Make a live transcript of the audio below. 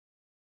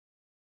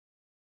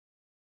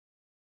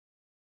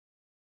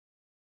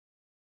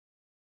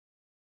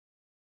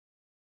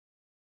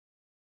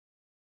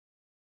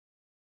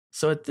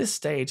So at this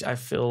stage, I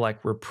feel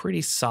like we're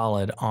pretty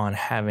solid on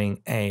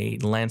having a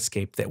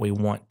landscape that we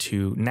want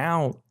to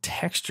now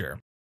texture.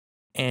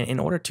 And in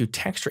order to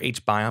texture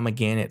each biome,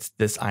 again, it's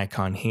this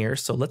icon here.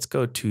 So let's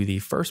go to the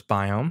first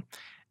biome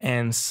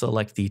and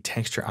select the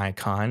texture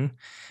icon.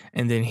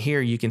 And then here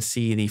you can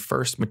see the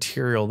first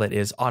material that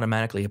is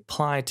automatically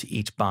applied to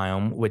each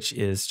biome, which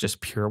is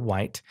just pure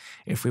white.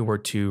 If we were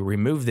to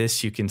remove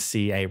this, you can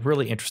see a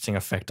really interesting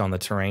effect on the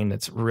terrain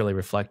that's really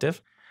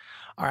reflective.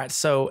 All right,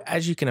 so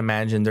as you can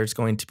imagine, there's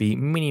going to be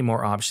many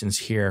more options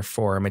here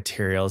for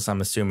materials. I'm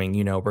assuming,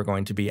 we're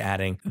going to be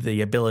adding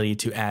the ability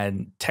to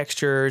add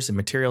textures and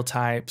material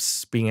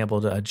types, being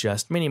able to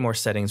adjust many more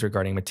settings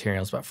regarding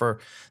materials. But for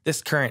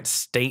this current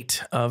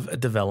state of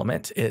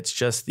development, it's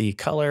just the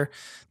color,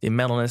 the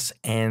metalness,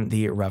 and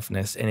the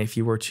roughness. And if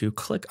you were to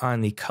click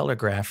on the color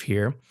graph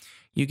here,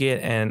 you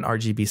get an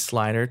RGB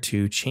slider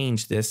to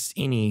change this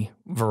any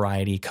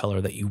variety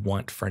color that you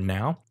want for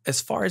now.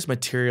 As far as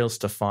materials,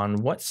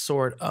 Stefan,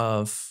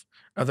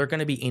 are there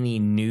going to be any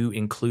new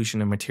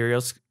inclusion of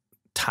materials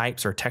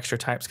types or texture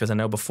types? Because I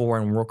know before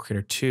in World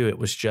Creator 2, it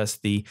was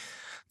just the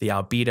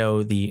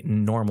albedo, the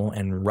normal,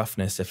 and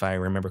roughness, if I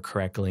remember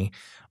correctly.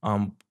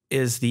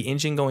 Is the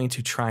engine going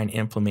to try and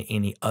implement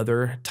any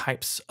other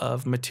types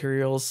of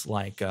materials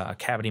like a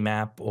cavity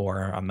map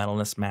or a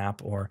metalness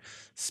map or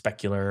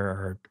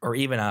specular or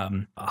even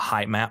a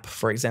height map,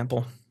 for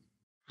example?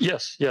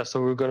 Yes, yeah.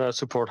 So we're gonna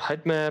support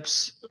height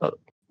maps,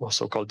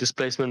 also called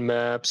displacement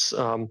maps.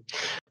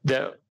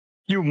 There are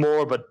few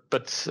more, but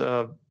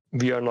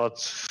we are not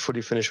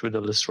fully finished with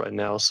the list right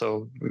now.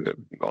 So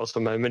also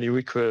many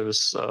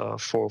requests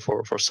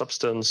for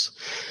substance,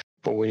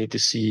 but we need to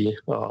see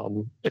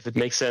if it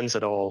makes sense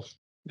at all,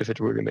 if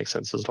it really makes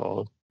sense at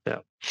all.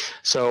 Yeah.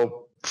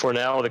 So for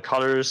now, the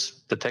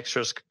colors, the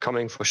textures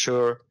coming for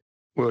sure.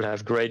 We'll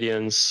have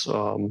gradients.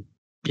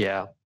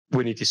 Yeah,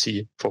 we need to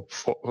see for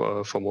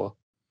more.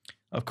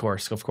 Of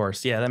course, of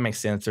course. Yeah, that makes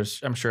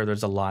sense. I'm sure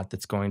there's a lot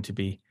that's going to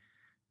be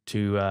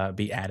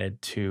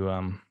added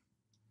to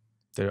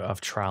of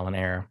trial and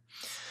error.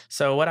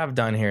 So what I've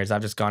done here is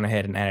I've just gone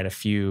ahead and added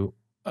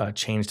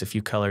changed a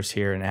few colors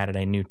here and added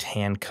a new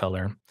tan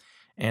color.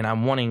 And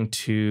I'm wanting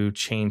to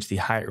change the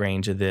height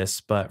range of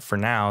this, but for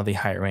now, the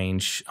height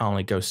range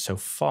only goes so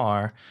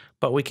far,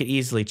 but we could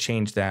easily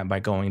change that by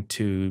going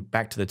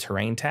back to the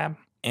terrain tab,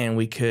 and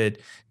we could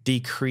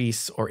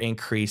decrease or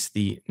increase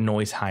the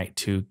noise height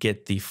to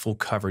get the full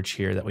coverage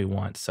here that we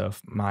want. So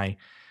if I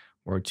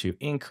were to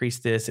increase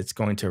this,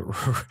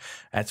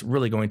 that's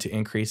really going to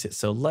increase it.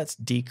 So let's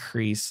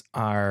decrease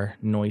our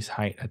noise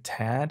height a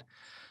tad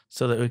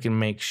so that we can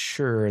make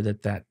sure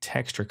that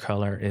texture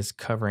color is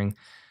covering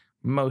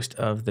most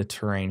of the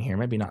terrain here.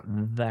 Maybe not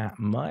that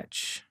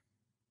much.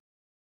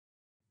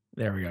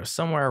 There we go.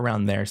 Somewhere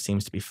around there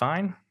seems to be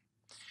fine.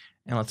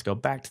 And let's go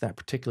back to that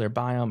particular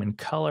biome and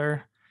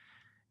color.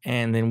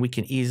 And then we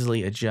can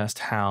easily adjust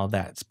how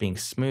that's being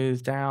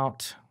smoothed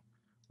out.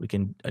 We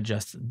can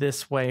adjust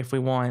this way if we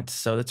want.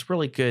 So that's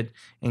really good,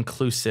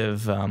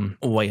 inclusive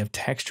way of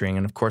texturing.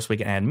 And of course, we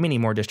can add many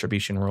more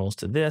distribution rules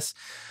to this.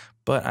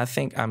 But I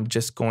think I'm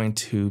just going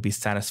to be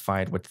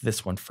satisfied with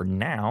this one for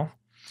now.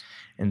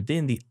 And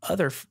then the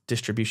other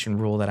distribution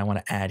rule that I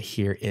want to add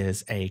here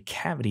is a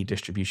cavity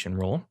distribution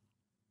rule.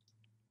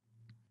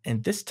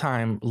 And this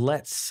time,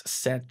 let's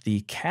set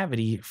the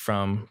cavity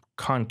from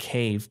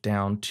concave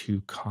down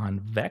to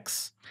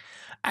convex.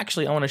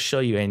 Actually, I want to show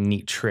you a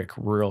neat trick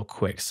real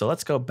quick. So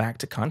let's go back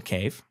to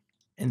concave.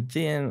 And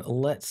then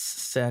let's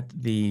set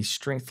the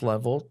strength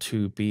level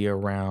to be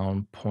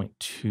around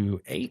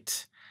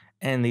 0.28.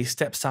 And the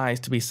step size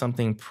to be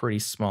something pretty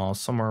small,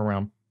 somewhere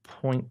around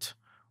 0.12.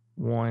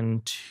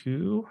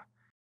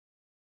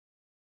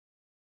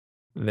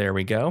 There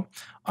we go.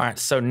 All right,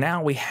 so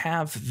now we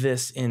have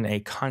this in a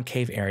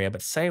concave area,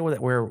 but say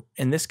that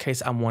in this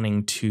case, I'm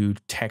wanting to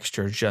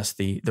texture just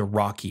the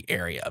rocky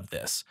area of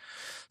this.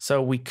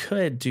 So we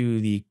could do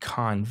the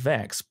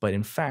convex, but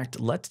in fact,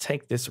 let's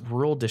take this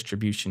rule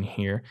distribution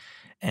here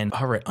and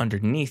hover it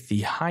underneath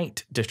the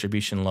height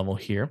distribution level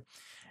here.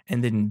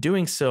 And then in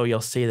doing so,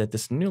 you'll see that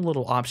this new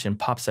little option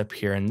pops up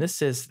here. And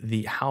this is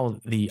how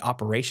the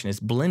operation is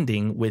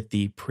blending with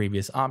the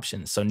previous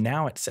option. So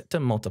now it's set to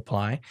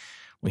multiply.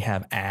 We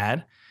have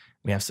add,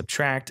 we have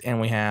subtract, and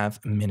we have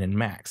min and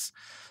max.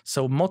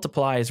 So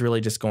multiply is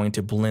really just going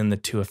to blend the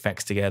two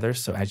effects together.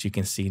 So as you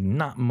can see,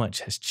 not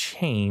much has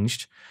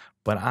changed,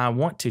 but I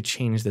want to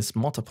change this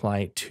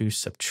multiply to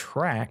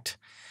subtract.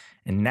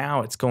 And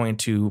now it's going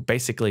to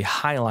basically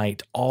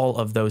highlight all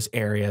of those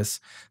areas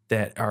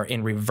that are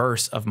in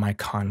reverse of my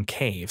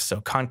concave.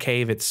 So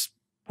concave,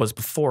 was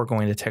before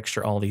going to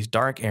texture all these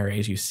dark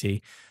areas you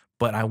see,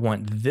 but I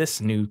want this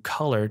new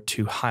color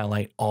to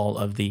highlight all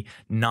of the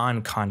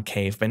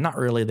non-concave, but not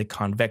really the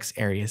convex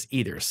areas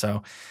either.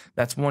 So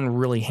that's one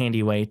really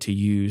handy way to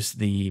use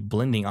the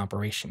blending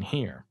operation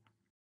here.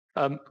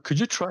 Could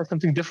you try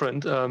something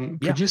different?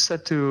 Yeah. Just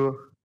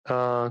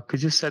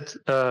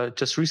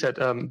reset,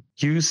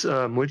 use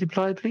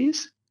multiply,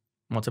 please?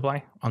 Multiply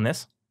on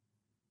this?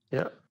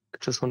 Yeah, I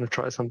just want to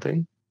try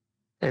something.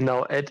 And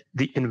now add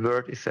the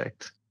invert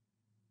effect.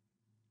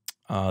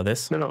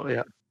 This?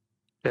 No,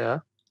 yeah.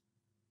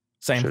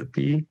 Same. Should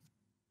be.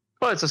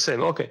 Oh, it's the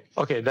same. Okay.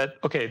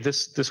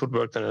 This would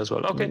work then as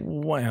well. Okay.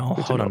 Well,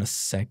 hold on a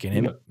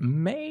second. It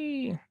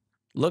may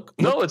look.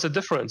 No, it's a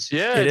difference.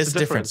 Yeah, it it's is a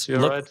difference. You're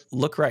right.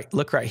 Look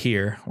right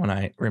here when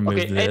I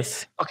remove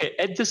this.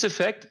 Add this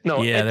effect.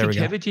 No, yeah, add there the we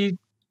cavity.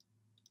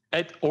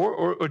 Add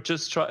or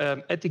just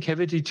try add the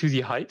cavity to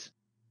the height.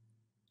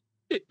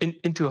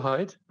 Into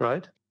height,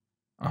 right?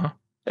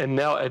 And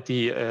now add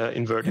the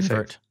invert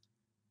effect.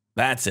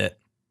 That's it.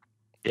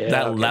 Yeah,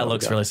 that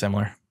looks really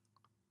similar.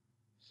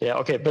 Yeah.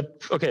 Okay.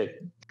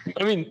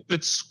 I mean,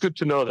 it's good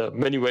to know that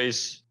many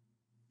ways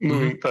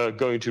moving,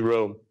 going to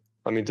Rome.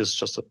 I mean, this is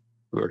just a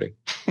wording.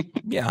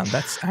 Yeah,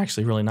 that's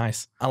actually really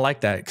nice. I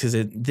like that because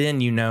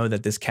then you know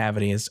that this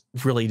cavity is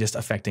really just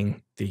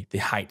affecting the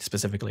height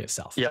specifically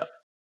itself. Yeah.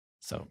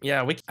 So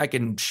yeah, I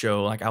can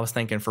show, like I was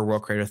thinking for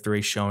World Creator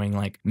 3 showing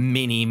like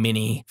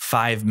mini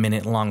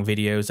 5-minute long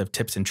videos of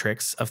tips and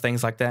tricks of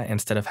things like that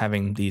instead of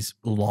having these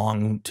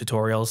long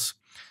tutorials.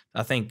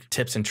 I think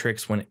tips and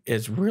tricks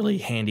is really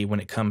handy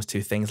when it comes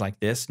to things like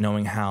this,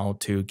 knowing how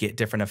to get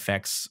different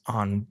effects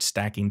on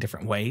stacking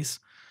different ways.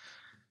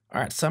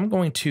 All right, so I'm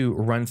going to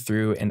run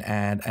through and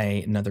add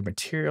another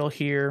material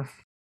here.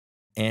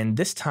 And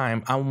this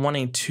time I'm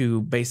wanting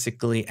to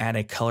basically add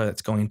a color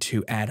that's going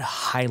to add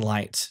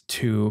highlights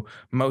to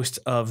most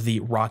of the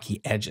rocky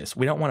edges.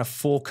 We don't want a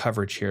full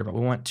coverage here, but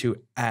we want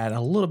to add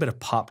a little bit of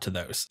pop to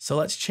those. So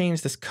let's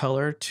change this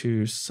color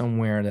to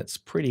somewhere that's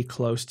pretty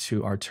close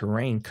to our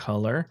terrain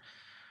color,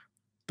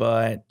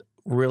 but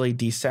really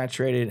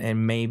desaturated,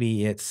 and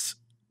maybe it's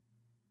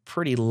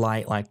pretty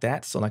light like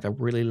that. So like a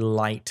really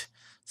light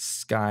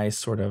sky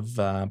sort of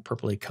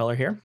purpley color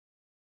here.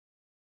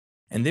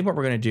 And then what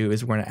we're going to do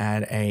is we're going to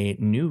add a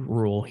new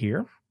rule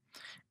here,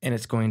 and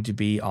it's going to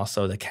be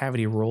also the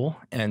cavity rule.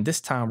 And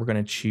this time we're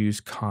going to choose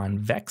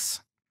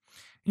convex.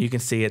 You can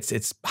see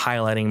it's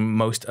highlighting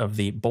most of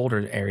the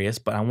boulder areas,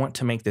 but I want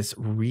to make this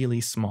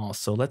really small.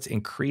 So let's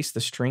increase the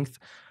strength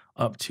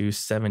up to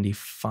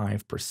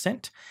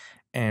 75%,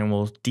 and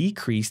we'll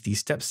decrease the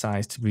step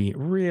size to be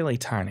really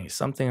tiny,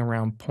 something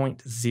around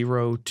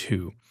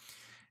 0.02.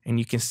 And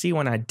you can see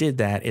when I did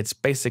that, it's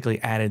basically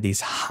added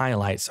these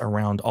highlights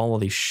around all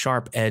of these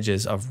sharp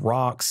edges of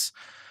rocks,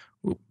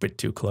 a bit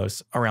too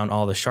close, around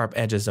all the sharp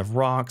edges of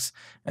rocks,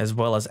 as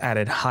well as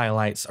added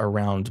highlights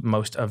around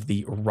most of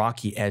the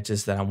rocky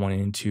edges that I'm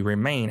wanting to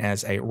remain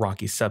as a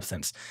rocky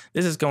substance.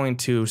 This is going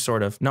to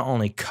sort of not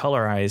only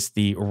colorize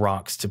the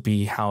rocks to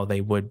be how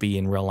they would be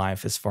in real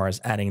life as far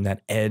as adding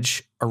that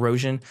edge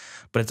erosion,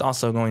 but it's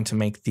also going to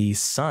make the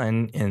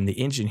sun in the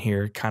engine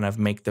here kind of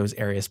make those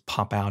areas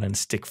pop out and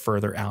stick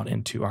further out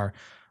into our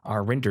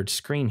rendered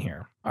screen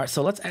here. All right,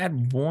 so let's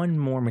add one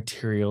more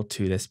material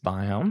to this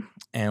biome,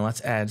 and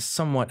let's add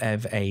somewhat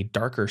of a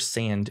darker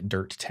sand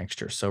dirt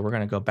texture. So we're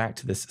going to go back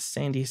to this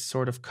sandy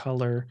sort of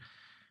color,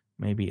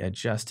 maybe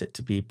adjust it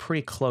to be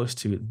pretty close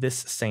to this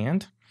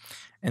sand.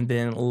 And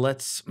then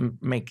let's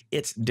make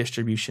its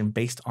distribution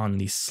based on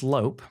the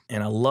slope.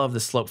 And I love the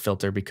slope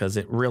filter because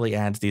it really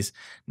adds these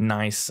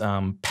nice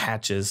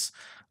patches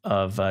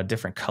of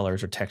different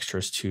colors or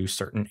textures to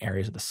certain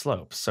areas of the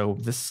slope. So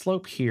this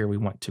slope here, we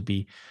want to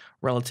be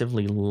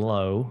relatively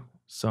low.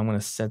 So I'm going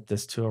to set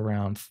this to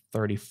around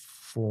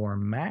 34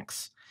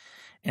 max.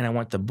 And I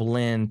want the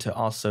blend to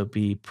also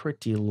be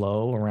pretty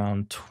low,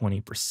 around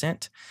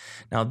 20%.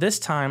 Now this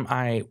time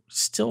I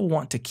still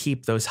want to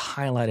keep those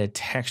highlighted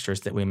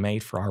textures that we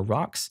made for our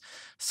rocks.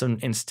 So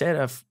instead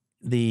of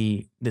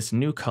this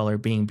new color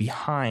being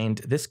behind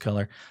this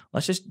color,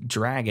 let's just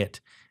drag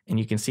it, and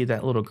you can see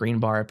that little green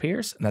bar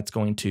appears, and that's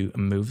going to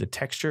move the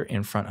texture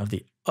in front of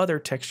the other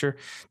texture,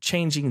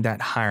 changing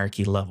that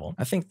hierarchy level.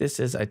 I think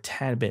this is a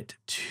tad bit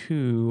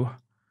too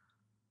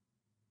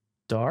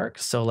dark,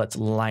 so let's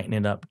lighten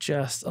it up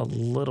just a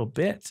little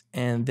bit.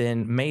 And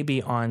then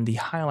maybe on the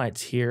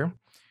highlights here,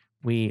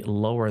 we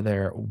lower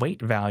their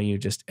weight value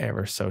just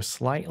ever so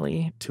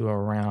slightly to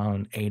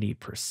around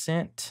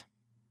 80%.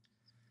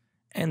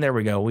 And there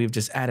we go. We've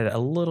just added a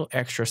little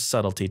extra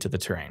subtlety to the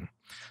terrain.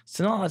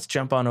 So now let's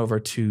jump on over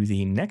to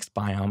the next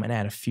biome and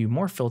add a few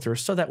more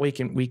filters so that we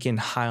can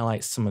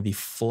highlight some of the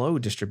flow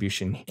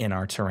distribution in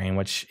our terrain,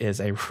 which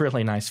is a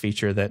really nice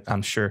feature that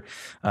I'm sure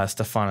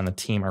Stefan and the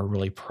team are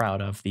really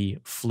proud of, the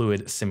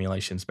fluid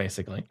simulations,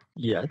 basically.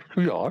 Yes,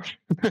 we are.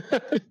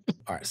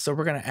 All right, so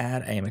we're going to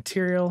add a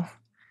material,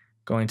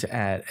 going to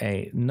add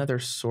another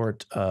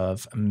sort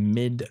of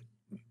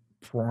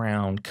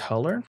mid-brown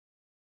color,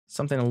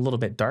 something a little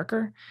bit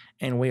darker,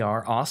 and we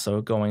are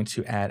also going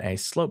to add a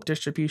slope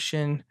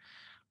distribution,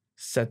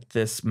 set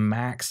this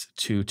max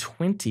to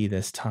 20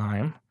 this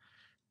time,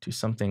 to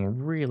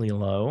something really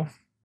low.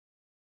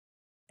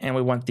 And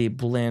we want the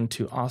blend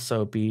to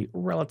also be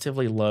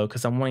relatively low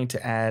because I'm wanting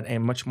to add a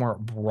much more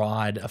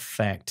broad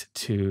effect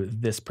to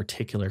this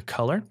particular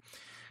color.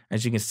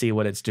 As you can see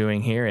what it's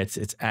doing here, it's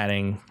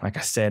adding, like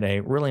I said, a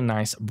really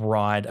nice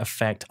broad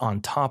effect on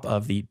top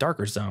of the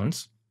darker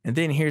zones. And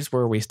then here's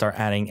where we start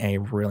adding a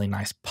really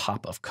nice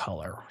pop of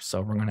color.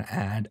 So we're going to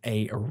add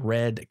a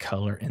red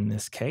color in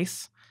this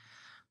case.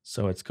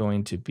 So it's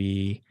going to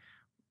be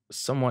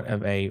somewhat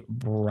of a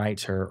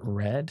brighter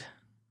red.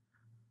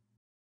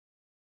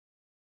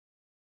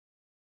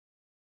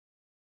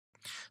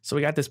 So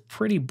we got this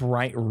pretty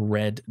bright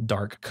red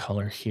dark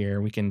color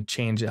here. We can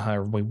change it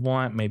however we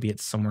want. Maybe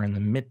it's somewhere in the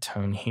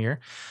mid-tone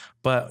here.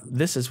 But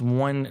this is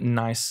one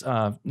nice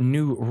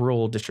new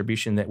rule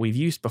distribution that we've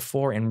used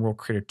before in World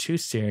Creator 2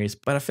 series.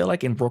 But I feel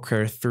like in World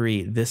Creator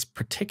 3, this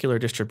particular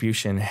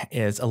distribution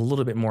is a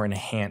little bit more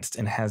enhanced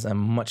and has a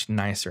much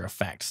nicer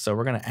effect. So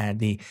we're going to add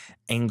the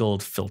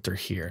angled filter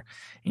here.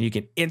 And you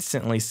can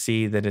instantly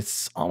see that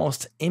it's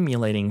almost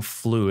emulating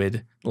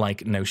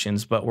fluid-like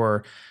notions, but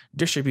we're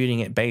distributing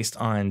it based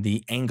on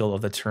the angle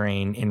of the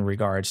terrain in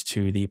regards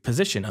to the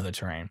position of the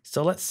terrain.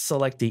 So let's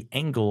select the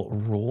angle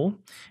rule,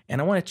 and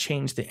I want to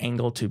change the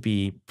angle to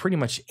be pretty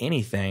much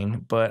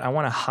anything, but I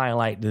want to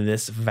highlight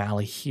this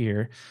valley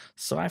here.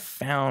 So I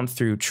found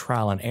through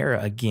trial and error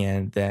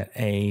again that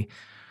a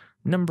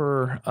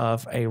number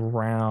of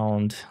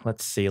around,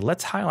 let's see,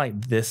 let's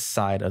highlight this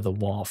side of the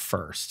wall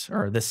first,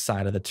 or this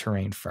side of the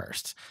terrain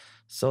first.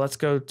 So let's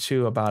go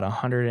to about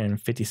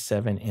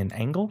 157 in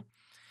angle.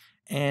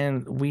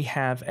 And we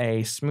have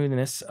a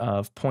smoothness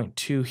of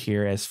 0.2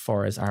 here as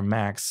far as our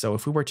max. So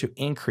if we were to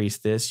increase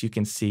this, you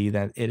can see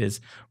that it is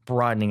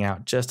broadening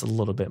out just a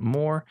little bit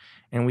more,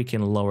 and we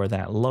can lower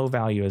that low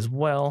value as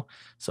well.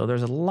 So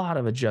there's a lot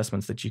of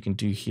adjustments that you can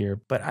do here,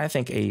 but I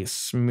think a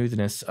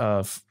smoothness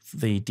of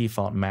the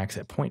default max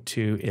at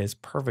 0.2 is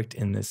perfect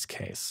in this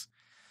case.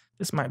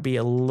 This might be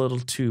a little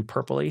too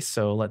purpley,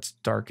 so let's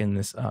darken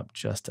this up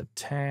just a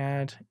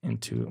tad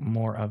into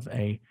more of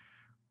a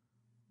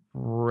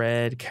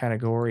red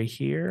category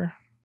here.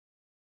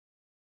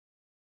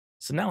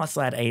 So now let's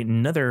add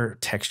another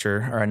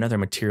texture or another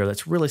material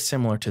that's really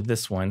similar to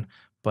this one,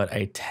 but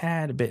a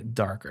tad bit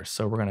darker.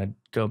 So we're going to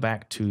go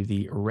back to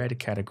the red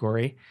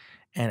category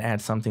and add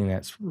something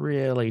that's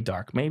really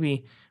dark.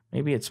 Maybe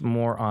it's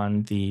more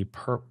on the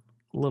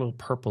little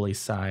purpley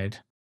side.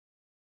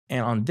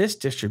 And on this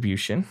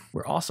distribution,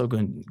 we're also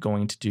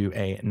going to do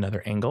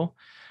another angle,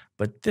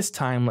 but this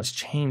time let's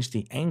change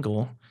the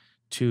angle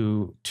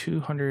to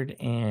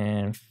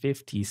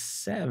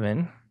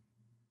 257.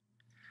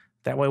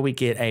 That way we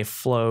get a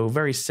flow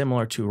very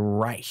similar to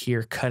right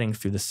here cutting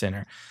through the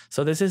center.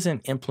 So this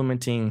isn't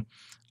implementing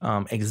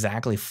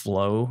exactly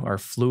flow or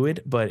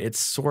fluid, but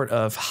it's sort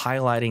of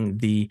highlighting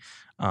the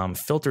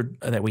filter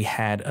that we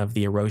had of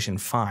the erosion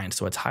fine.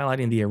 So it's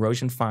highlighting the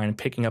erosion fine,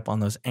 picking up on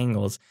those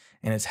angles,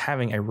 and it's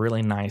having a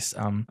really nice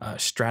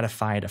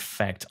stratified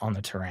effect on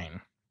the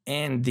terrain.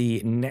 And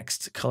the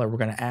next color we're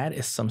going to add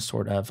is some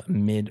sort of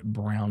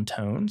mid-brown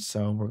tone.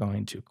 So we're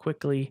going to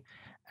quickly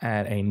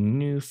add a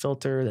new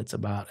filter that's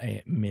about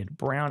a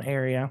mid-brown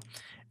area.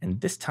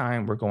 And this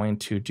time we're going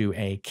to do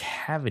a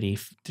cavity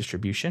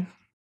distribution.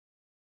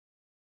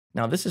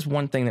 Now this is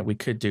one thing that we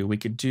could do. We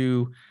could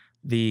do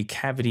the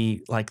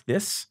cavity like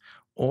this,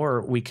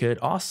 or we could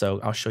also,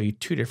 I'll show you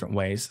two different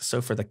ways.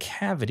 So for the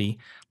cavity,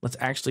 let's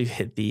actually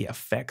hit the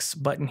effects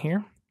button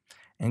here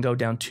and go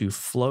down to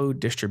flow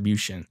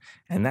distribution.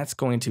 And that's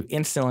going to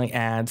instantly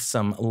add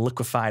some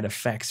liquefied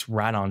effects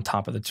right on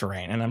top of the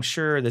terrain. And I'm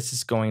sure this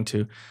is going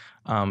to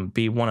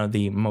be one of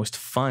the most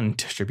fun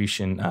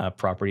distribution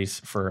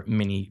properties for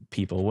many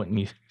people. Wouldn't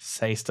you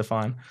say,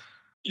 Stefan?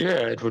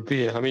 Yeah, it would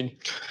be. I mean,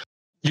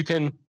 you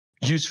can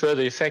use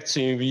further effects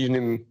and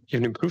even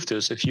improve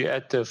this. If you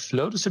add the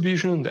flow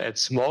distribution, add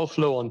small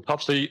flow on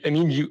top. So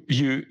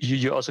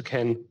you also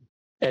can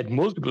add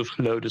multiple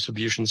flow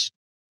distributions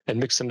and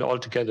mix them all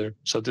together.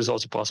 So this is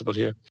also possible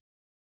here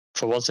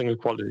for one single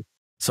quality.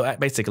 So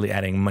basically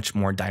adding much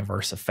more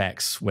diverse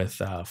effects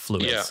with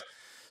fluids. Yeah.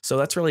 So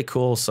that's really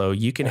cool. So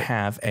you can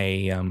have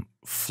a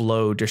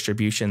flow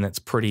distribution that's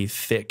pretty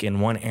thick in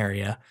one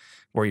area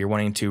where you're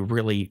wanting to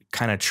really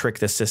kind of trick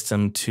the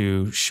system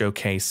to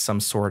showcase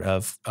some sort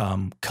of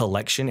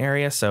collection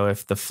area. So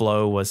if the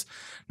flow was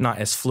not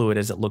as fluid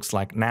as it looks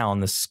like now on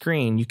the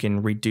screen, you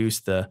can reduce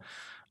the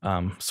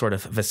sort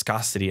of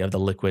viscosity of the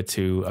liquid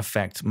to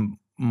affect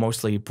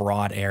mostly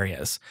broad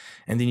areas.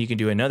 And then you can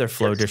do another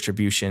flow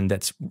distribution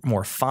that's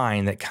more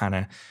fine, that kind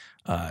of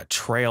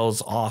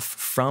trails off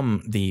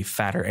from the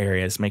fatter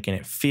areas, making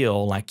it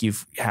feel like you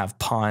have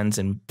ponds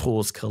and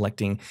pools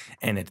collecting,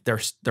 and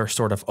they're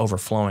sort of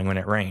overflowing when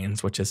it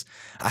rains, which is,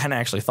 I hadn't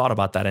actually thought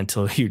about that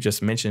until you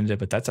just mentioned it,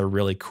 but that's a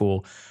really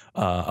cool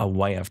a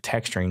way of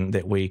texturing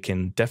that we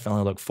can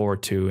definitely look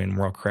forward to in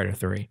World Creator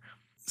 3.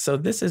 So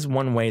this is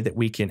one way that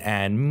we can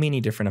add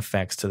many different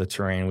effects to the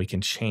terrain. We can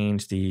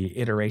change the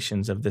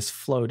iterations of this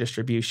flow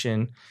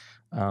distribution.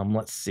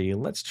 Let's see,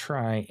 let's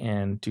try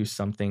and do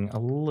something a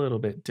little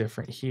bit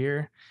different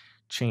here.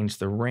 Change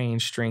the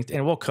range strength,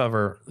 and we'll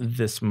cover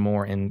this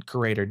more in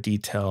greater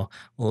detail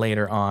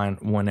later on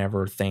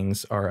whenever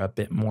things are a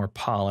bit more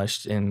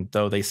polished. And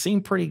though they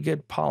seem pretty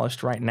good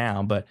polished right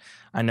now, but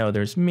I know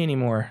there's many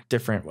more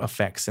different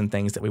effects and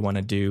things that we want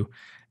to do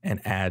and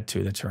add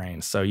to the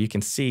terrain. So you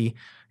can see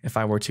if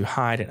I were to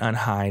hide and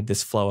unhide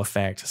this flow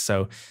effect.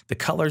 So the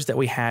colors that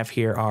we have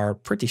here are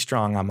pretty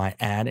strong, I might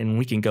add, and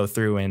we can go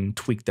through and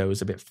tweak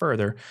those a bit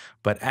further.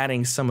 But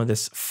adding some of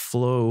this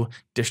flow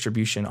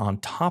distribution on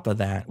top of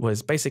that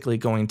was basically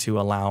going to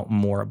allow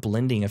more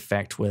blending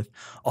effect with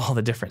all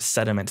the different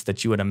sediments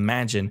that you would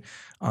imagine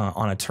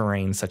on a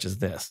terrain such as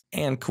this.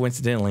 And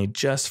coincidentally,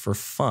 just for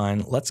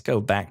fun, let's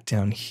go back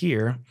down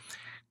here.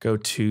 Go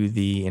to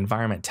the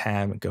environment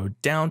tab, go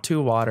down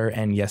to water,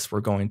 and yes, we're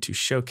going to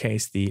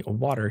showcase the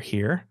water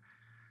here.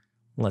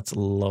 Let's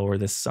lower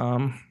this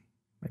some,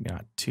 maybe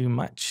not too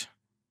much.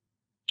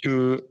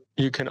 You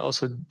can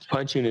also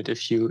fine tune it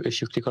if you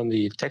click on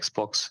the text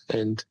box,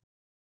 and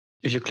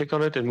if you click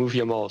on it and move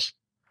your mouse.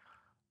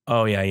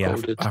 Oh yeah,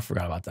 I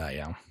forgot about that.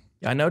 Yeah,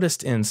 I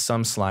noticed in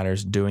some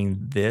sliders doing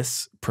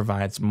this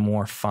provides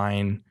more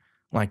fine,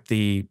 like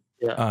the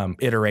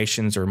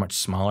iterations are much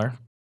smaller.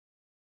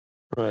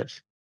 Right.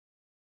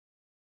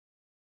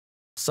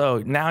 So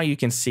now you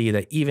can see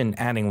that even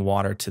adding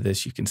water to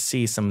this, you can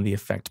see some of the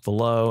effect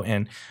below.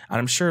 And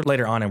I'm sure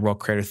later on in World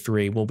Creator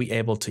 3, we'll be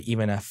able to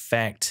even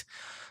affect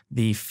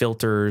the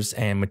filters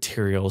and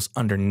materials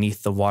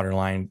underneath the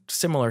waterline,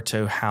 similar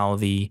to how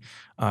the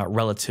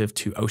relative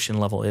to ocean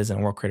level is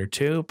in World Creator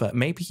 2. But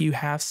maybe you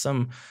have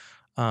some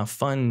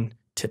fun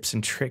tips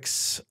and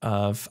tricks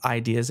of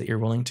ideas that you're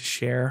willing to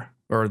share,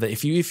 or that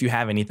if you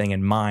have anything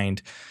in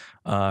mind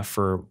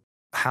for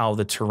how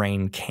the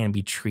terrain can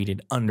be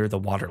treated under the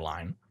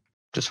waterline.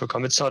 This will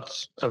come. It's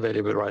not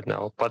available right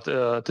now, but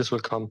this will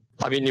come.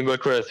 I mean, in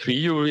World Creator 3,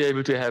 you will be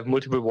able to have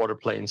multiple water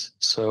planes.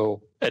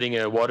 So adding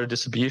a water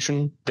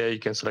distribution, there you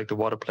can select the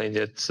water plane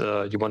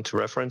that you want to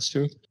reference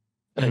to,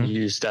 and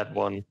use that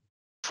one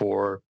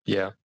for,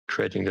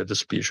 creating the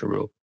distribution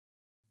rule.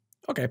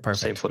 Okay,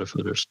 perfect. Same for the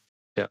filters.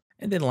 Yeah.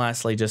 And then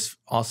lastly, just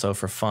also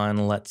for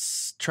fun,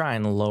 let's try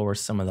and lower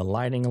some of the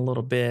lighting a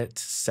little bit,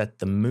 set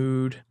the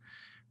mood.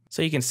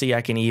 So you can see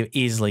I can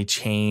easily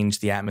change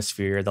the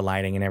atmosphere, the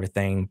lighting and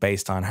everything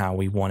based on how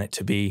we want it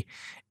to be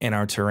in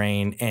our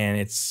terrain. And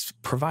it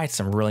provides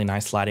some really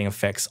nice lighting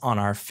effects on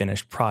our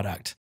finished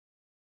product.